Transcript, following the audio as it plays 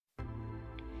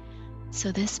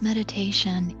So this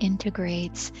meditation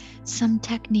integrates some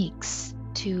techniques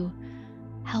to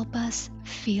help us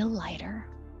feel lighter,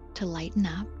 to lighten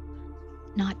up,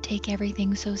 not take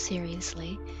everything so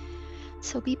seriously.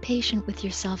 So be patient with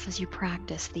yourself as you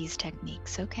practice these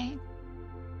techniques, okay?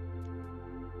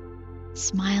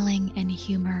 Smiling and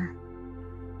humor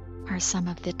are some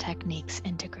of the techniques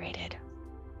integrated.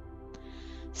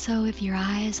 So if your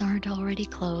eyes aren't already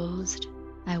closed,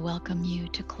 I welcome you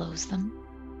to close them.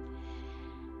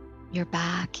 Your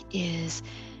back is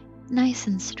nice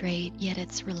and straight, yet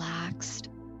it's relaxed.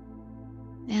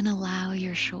 And allow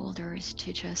your shoulders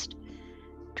to just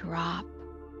drop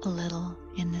a little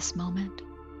in this moment.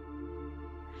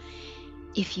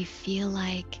 If you feel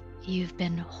like you've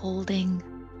been holding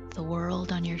the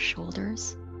world on your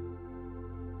shoulders,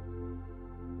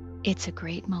 it's a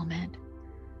great moment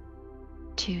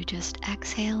to just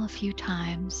exhale a few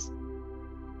times.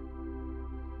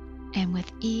 And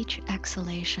with each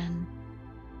exhalation,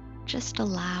 just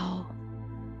allow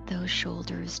those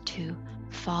shoulders to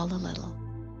fall a little.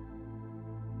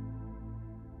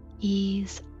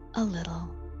 Ease a little.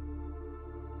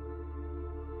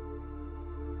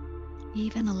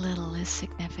 Even a little is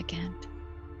significant.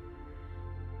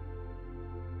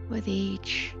 With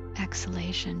each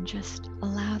exhalation, just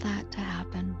allow that to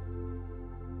happen.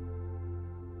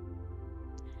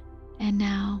 And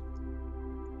now,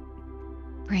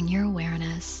 bring your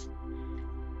awareness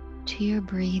to your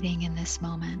breathing in this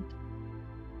moment.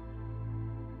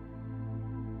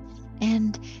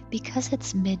 And because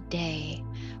it's midday,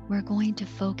 we're going to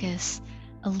focus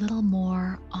a little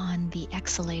more on the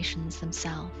exhalations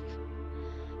themselves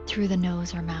through the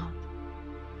nose or mouth.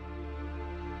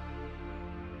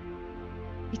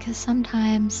 Because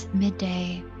sometimes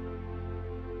midday,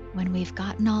 when we've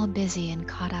gotten all busy and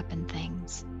caught up in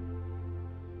things,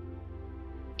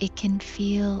 it can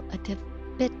feel a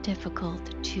bit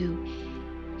difficult to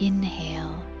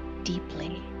inhale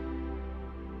deeply.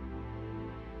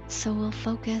 So we'll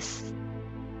focus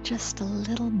just a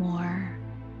little more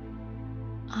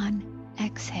on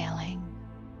exhaling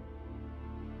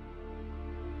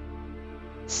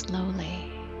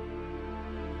slowly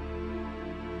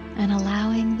and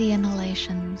allowing the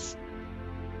inhalations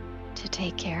to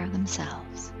take care of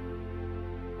themselves.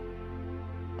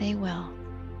 They will.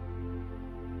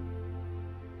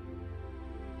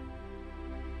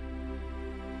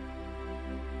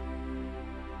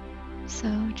 So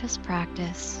just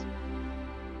practice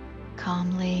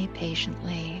calmly,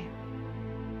 patiently,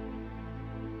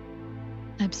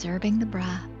 observing the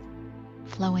breath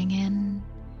flowing in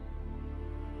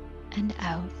and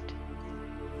out,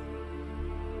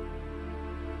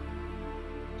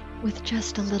 with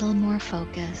just a little more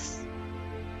focus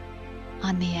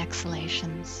on the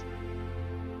exhalations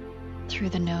through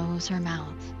the nose or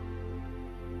mouth.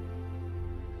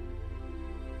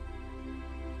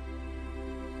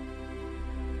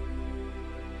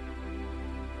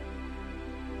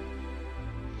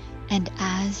 And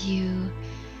as you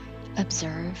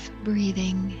observe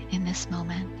breathing in this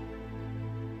moment,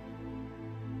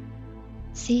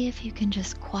 see if you can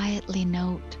just quietly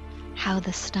note how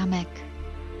the stomach,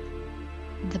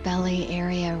 the belly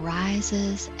area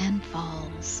rises and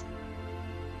falls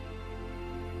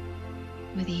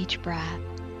with each breath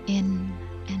in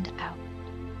and out.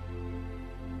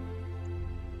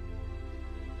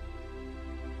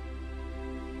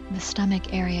 The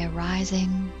stomach area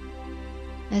rising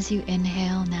as you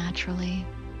inhale naturally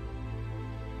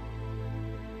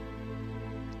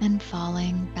and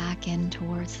falling back in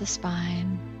towards the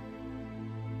spine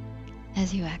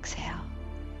as you exhale.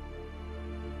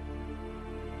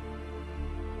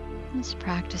 Let's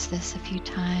practice this a few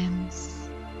times.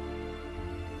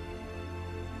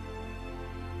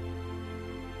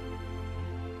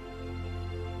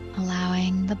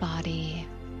 Allowing the body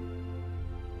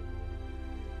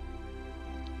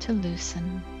to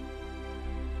loosen,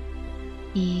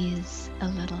 ease a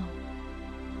little.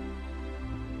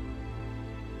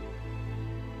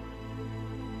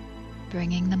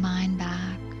 Bringing the mind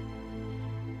back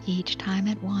each time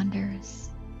it wanders.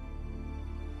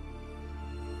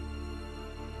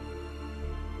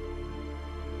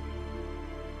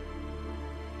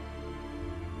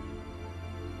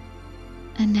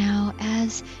 And now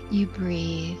as you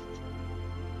breathe,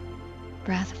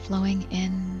 breath flowing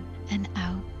in and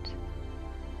out,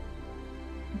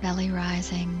 belly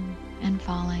rising and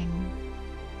falling,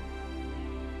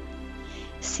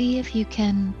 see if you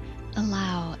can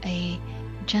allow a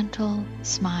gentle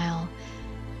smile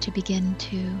to begin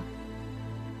to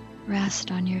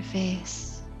rest on your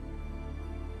face.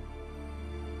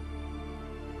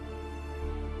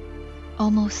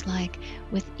 Almost like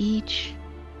with each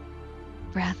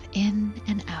breath in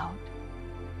and out,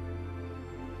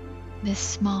 this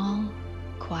small,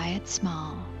 quiet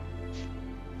smile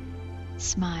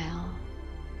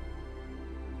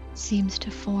seems to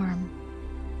form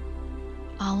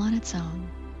all on its own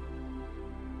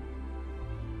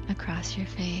across your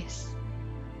face.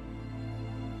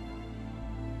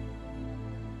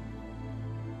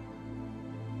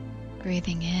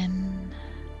 Breathing in,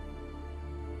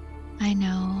 I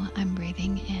know I'm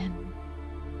breathing in.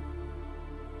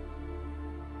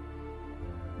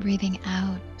 Breathing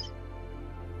out,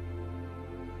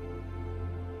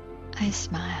 I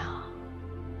smile.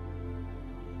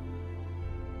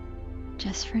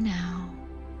 Just for now,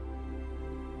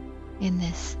 in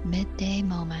this midday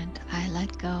moment, I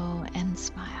let go and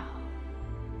smile.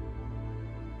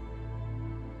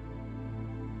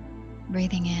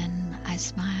 Breathing in, I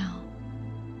smile.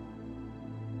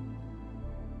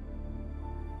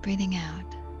 Breathing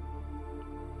out,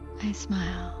 I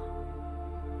smile.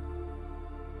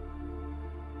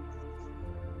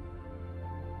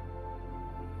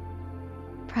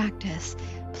 Practice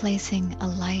placing a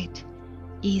light,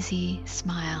 easy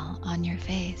smile on your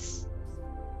face.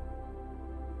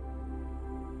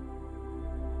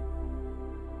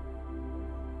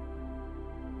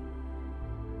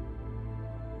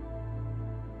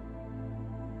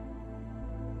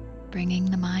 Bringing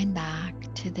the mind back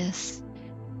to this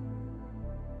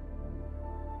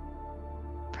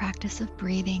practice of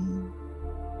breathing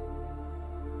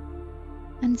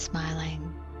and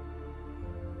smiling.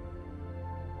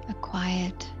 A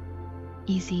quiet,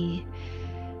 easy,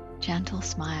 gentle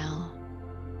smile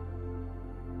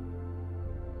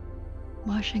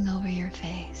washing over your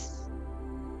face.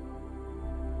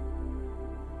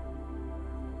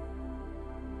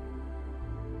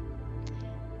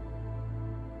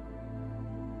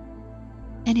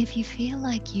 And if you feel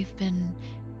like you've been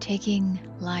taking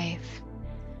life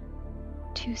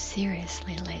too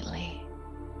seriously lately,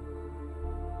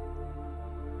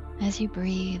 as you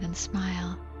breathe and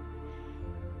smile,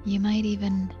 you might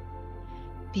even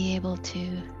be able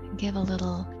to give a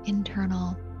little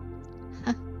internal,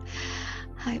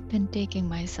 I've been taking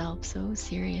myself so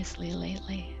seriously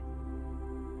lately.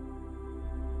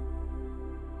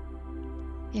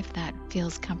 If that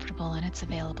feels comfortable and it's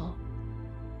available.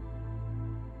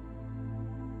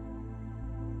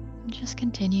 Just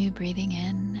continue breathing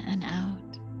in and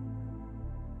out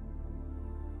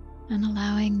and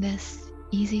allowing this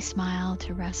easy smile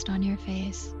to rest on your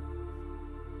face.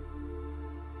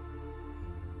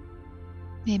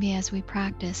 Maybe as we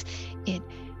practice, it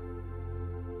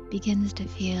begins to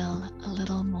feel a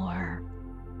little more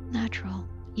natural,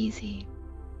 easy.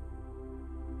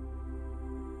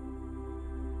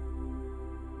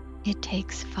 It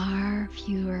takes far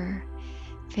fewer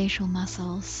facial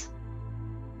muscles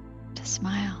to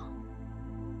smile.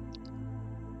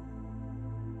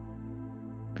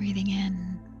 Breathing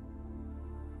in,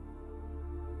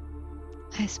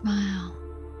 I smile.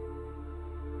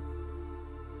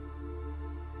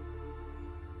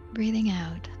 Breathing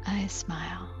out, I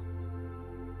smile.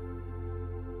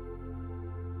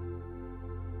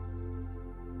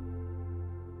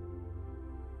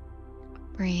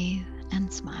 Breathe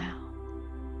and smile.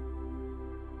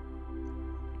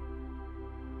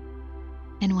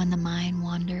 And when the mind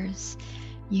wanders,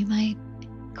 you might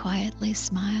quietly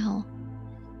smile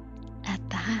at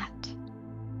that,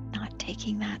 not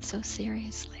taking that so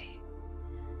seriously.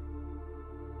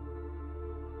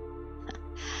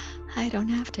 I don't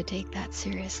have to take that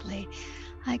seriously.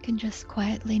 I can just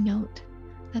quietly note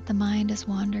that the mind has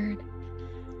wandered,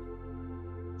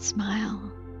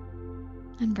 smile,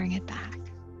 and bring it back.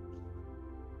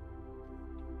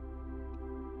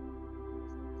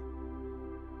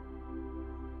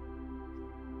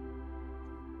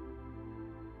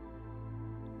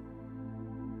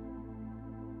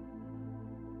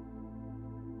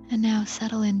 And now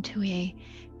settle into a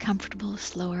comfortable,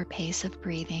 slower pace of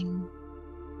breathing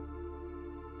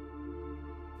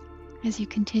as you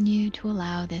continue to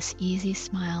allow this easy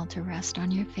smile to rest on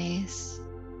your face.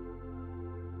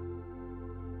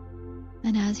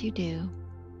 And as you do,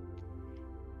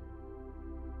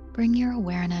 bring your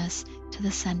awareness to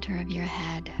the center of your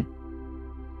head,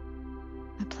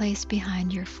 a place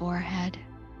behind your forehead,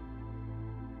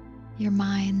 your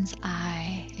mind's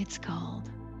eye, it's called.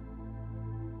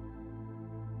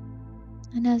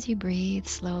 And as you breathe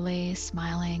slowly,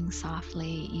 smiling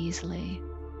softly, easily,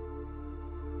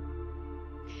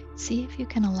 see if you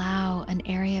can allow an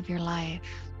area of your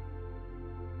life.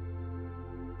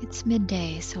 It's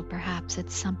midday, so perhaps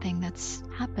it's something that's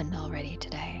happened already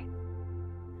today.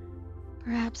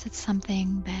 Perhaps it's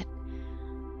something that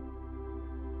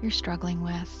you're struggling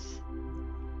with,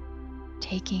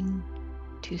 taking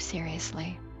too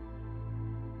seriously.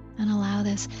 And allow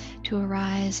this to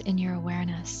arise in your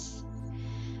awareness.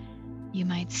 You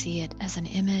might see it as an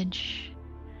image,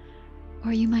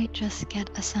 or you might just get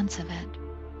a sense of it.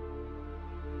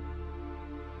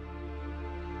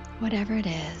 Whatever it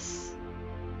is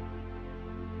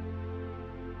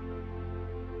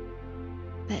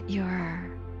that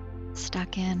you're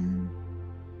stuck in,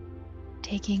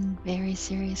 taking very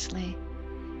seriously,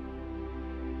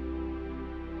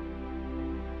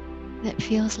 that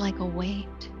feels like a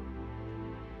weight.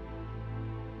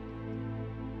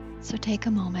 So take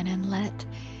a moment and let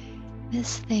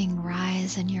this thing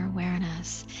rise in your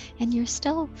awareness. And you're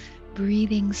still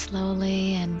breathing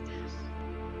slowly, and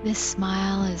this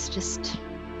smile is just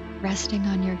resting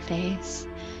on your face.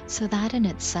 So that in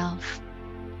itself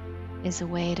is a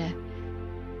way to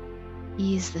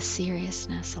ease the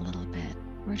seriousness a little bit.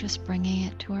 We're just bringing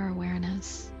it to our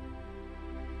awareness.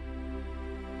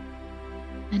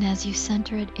 And as you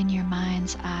center it in your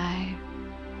mind's eye,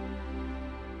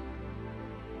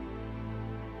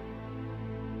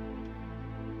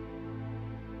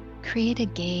 create a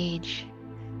gauge,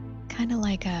 kind of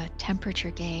like a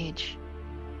temperature gauge,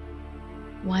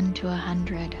 1 to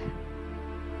 100.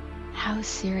 How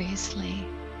seriously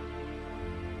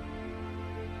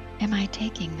am I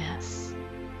taking this?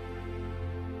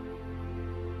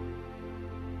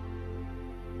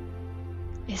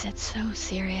 Is it so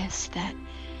serious that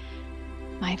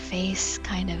my face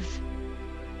kind of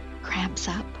cramps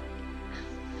up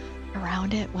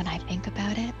around it when I think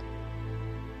about it?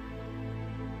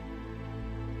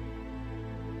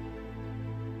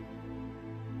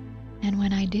 And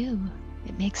when I do,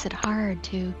 it makes it hard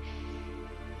to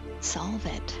solve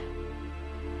it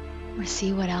or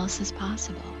see what else is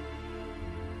possible.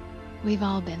 We've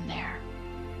all been there.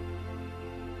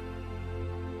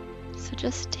 So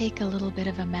just take a little bit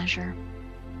of a measure.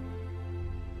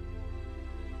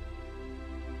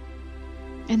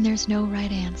 And there's no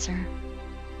right answer.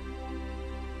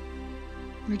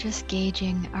 We're just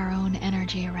gauging our own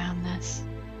energy around this,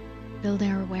 build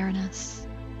our awareness.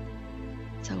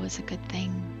 It's always a good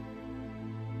thing.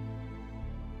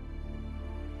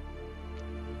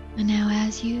 And now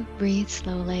as you breathe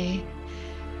slowly,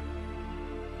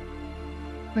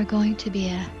 we're going to be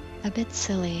a bit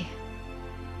silly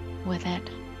with it.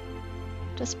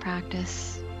 Just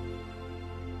practice.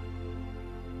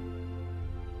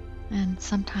 And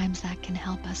sometimes that can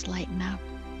help us lighten up.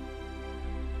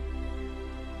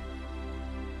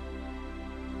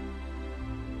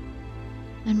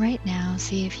 And right now,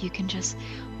 see if you can just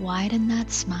widen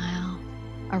that smile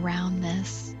around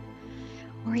this,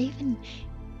 or even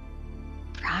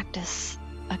practice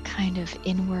a kind of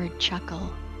inward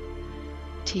chuckle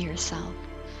to yourself.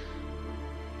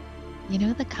 You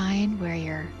know, the kind where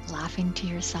you're laughing to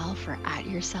yourself or at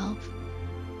yourself?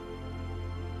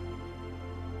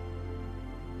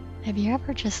 Have you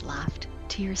ever just laughed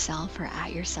to yourself or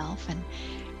at yourself and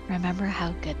remember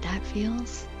how good that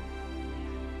feels?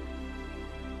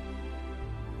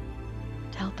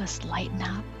 To help us lighten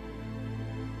up,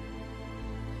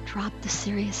 drop the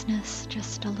seriousness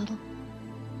just a little.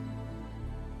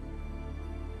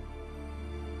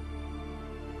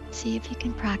 See if you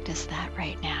can practice that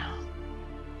right now.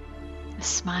 A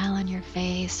smile on your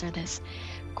face or this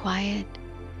quiet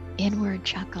inward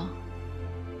chuckle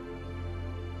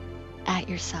at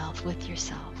yourself, with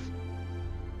yourself.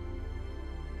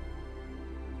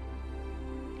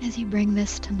 As you bring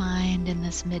this to mind in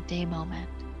this midday moment,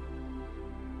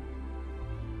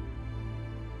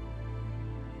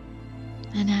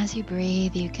 and as you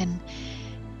breathe, you can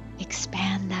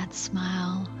expand that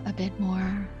smile a bit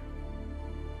more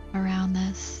around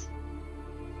this,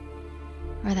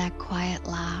 or that quiet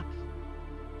laugh.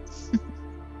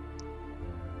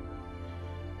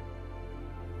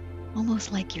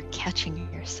 Almost like you're catching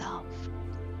yourself.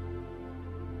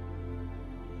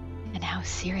 And how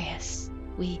serious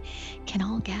we can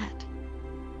all get.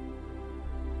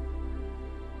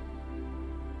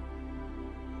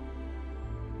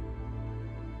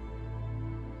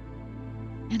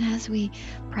 And as we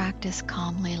practice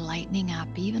calmly lightening up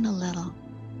even a little,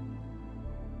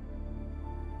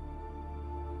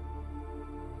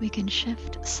 we can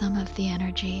shift some of the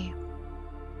energy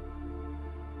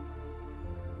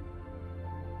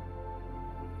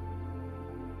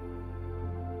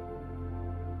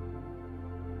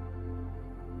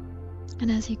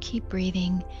and as you keep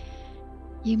breathing,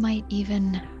 you might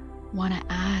even want to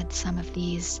add some of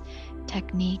these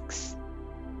techniques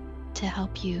to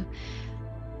help you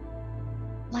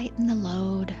lighten the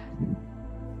load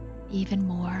even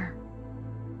more.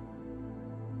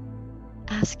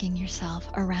 Asking yourself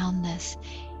around this,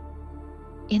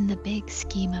 in the big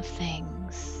scheme of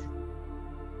things,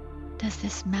 does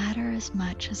this matter as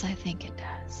much as I think it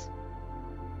does?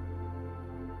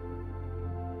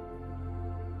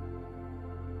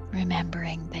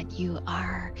 Remembering that you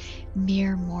are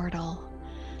mere mortal,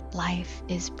 life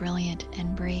is brilliant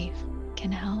and brief,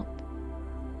 can help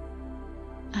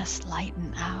us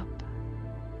lighten up.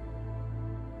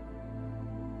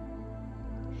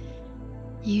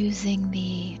 Using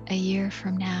the "a year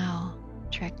from now"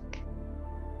 trick.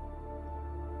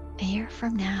 A year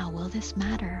from now, will this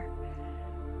matter?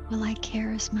 Will I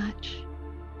care as much?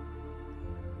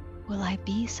 Will I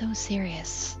be so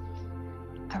serious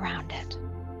around it?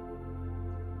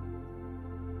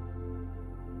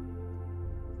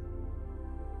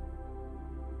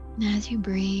 And as you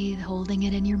breathe, holding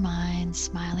it in your mind,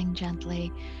 smiling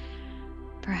gently,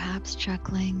 perhaps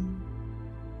chuckling,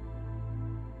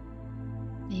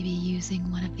 maybe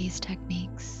using one of these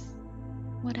techniques,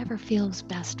 whatever feels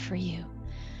best for you.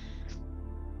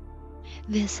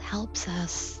 This helps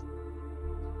us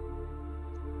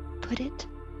put it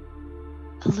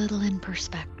a little in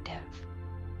perspective,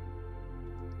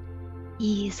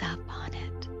 ease up on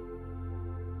it,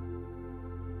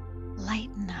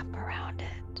 lighten up around it.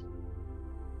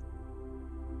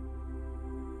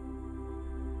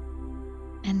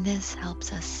 And this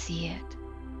helps us see it,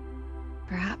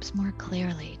 perhaps more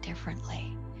clearly,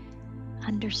 differently,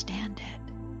 understand it.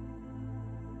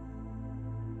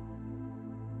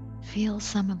 Feel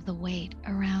some of the weight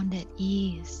around it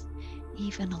ease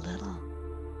even a little.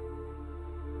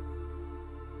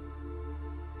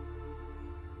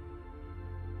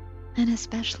 And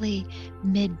especially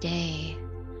midday,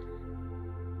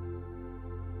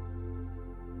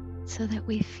 so that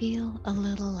we feel a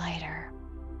little lighter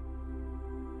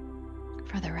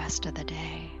for the rest of the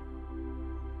day.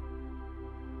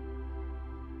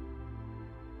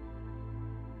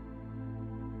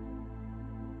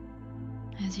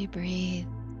 As you breathe,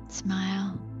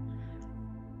 smile.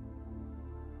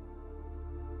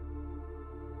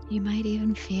 You might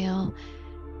even feel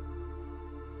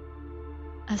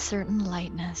a certain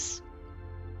lightness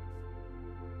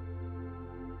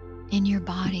in your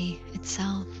body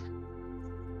itself,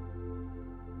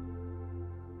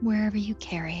 wherever you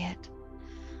carry it,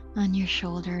 on your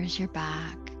shoulders, your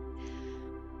back.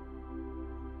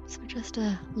 So just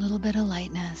a little bit of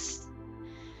lightness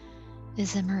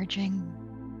is emerging.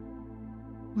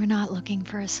 We're not looking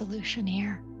for a solution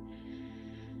here.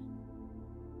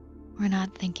 We're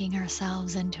not thinking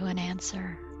ourselves into an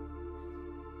answer.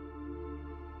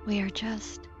 We are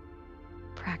just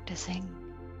practicing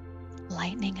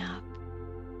lightening up.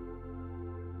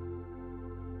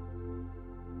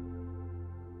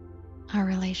 Our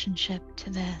relationship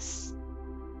to this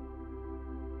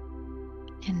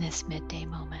in this midday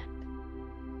moment.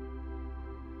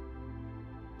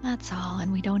 That's all,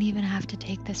 and we don't even have to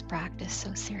take this practice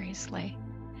so seriously.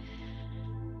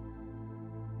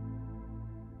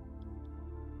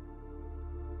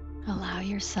 Allow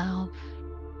yourself,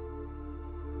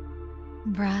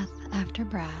 breath after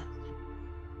breath,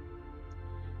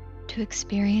 to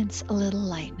experience a little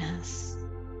lightness,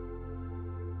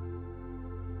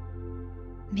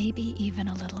 maybe even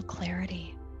a little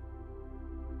clarity.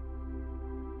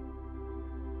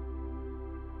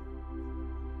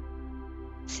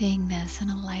 Seeing this in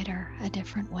a lighter, a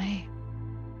different way.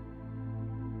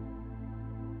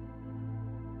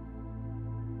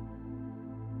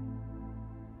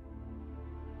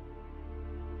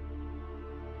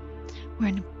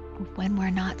 When we're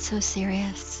not so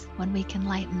serious, when we can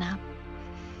lighten up,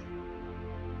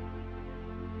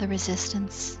 the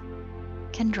resistance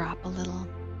can drop a little.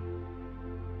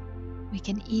 We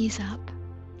can ease up,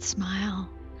 smile,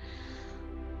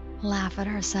 laugh at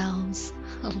ourselves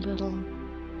a little,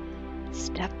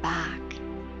 step back,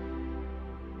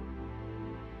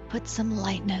 put some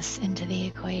lightness into the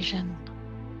equation.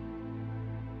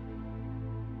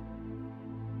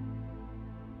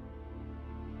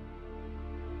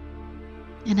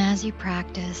 And as you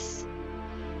practice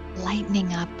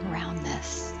lightening up around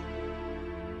this,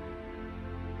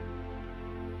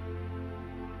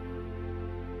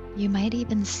 you might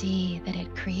even see that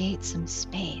it creates some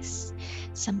space,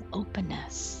 some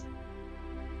openness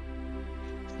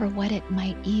for what it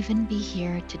might even be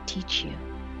here to teach you.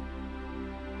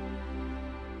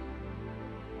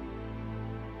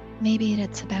 Maybe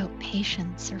it's about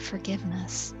patience or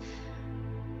forgiveness.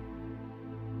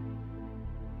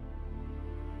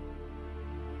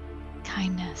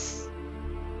 Kindness.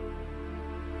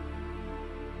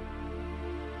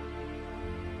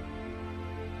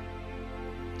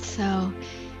 So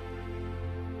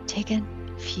take a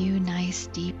few nice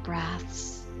deep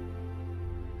breaths.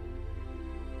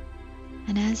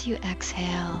 And as you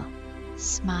exhale,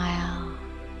 smile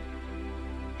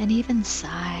and even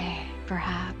sigh,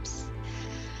 perhaps.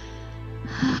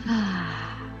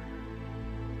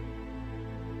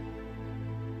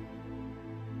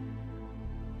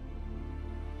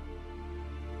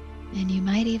 And you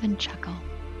might even chuckle.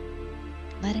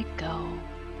 Let it go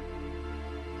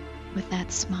with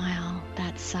that smile,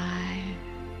 that sigh.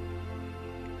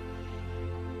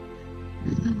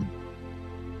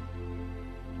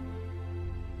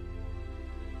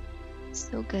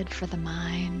 So good for the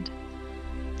mind,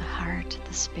 the heart,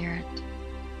 the spirit.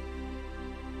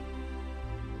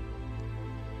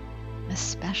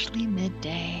 Especially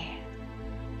midday,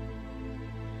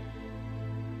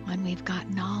 when we've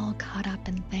gotten all caught up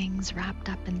in things, wrapped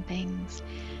up in things,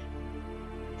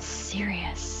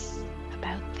 serious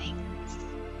about things.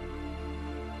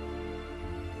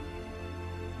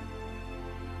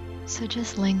 So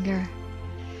just linger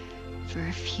for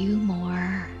a few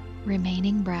more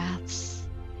remaining breaths,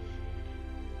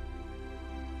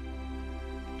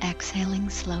 exhaling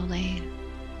slowly.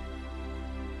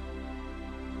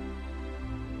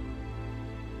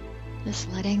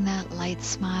 Just letting that light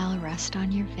smile rest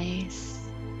on your face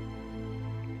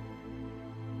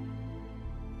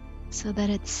so that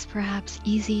it's perhaps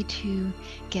easy to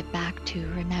get back to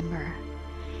remember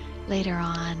later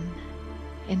on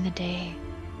in the day.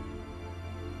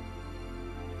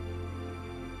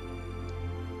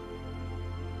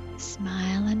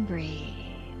 Smile and breathe.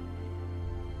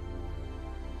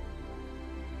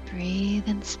 Breathe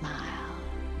and smile.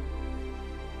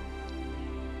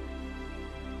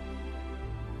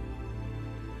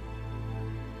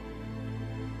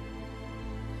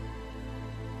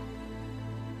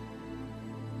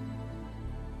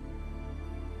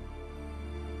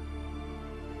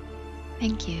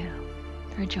 Thank you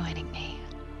for joining me.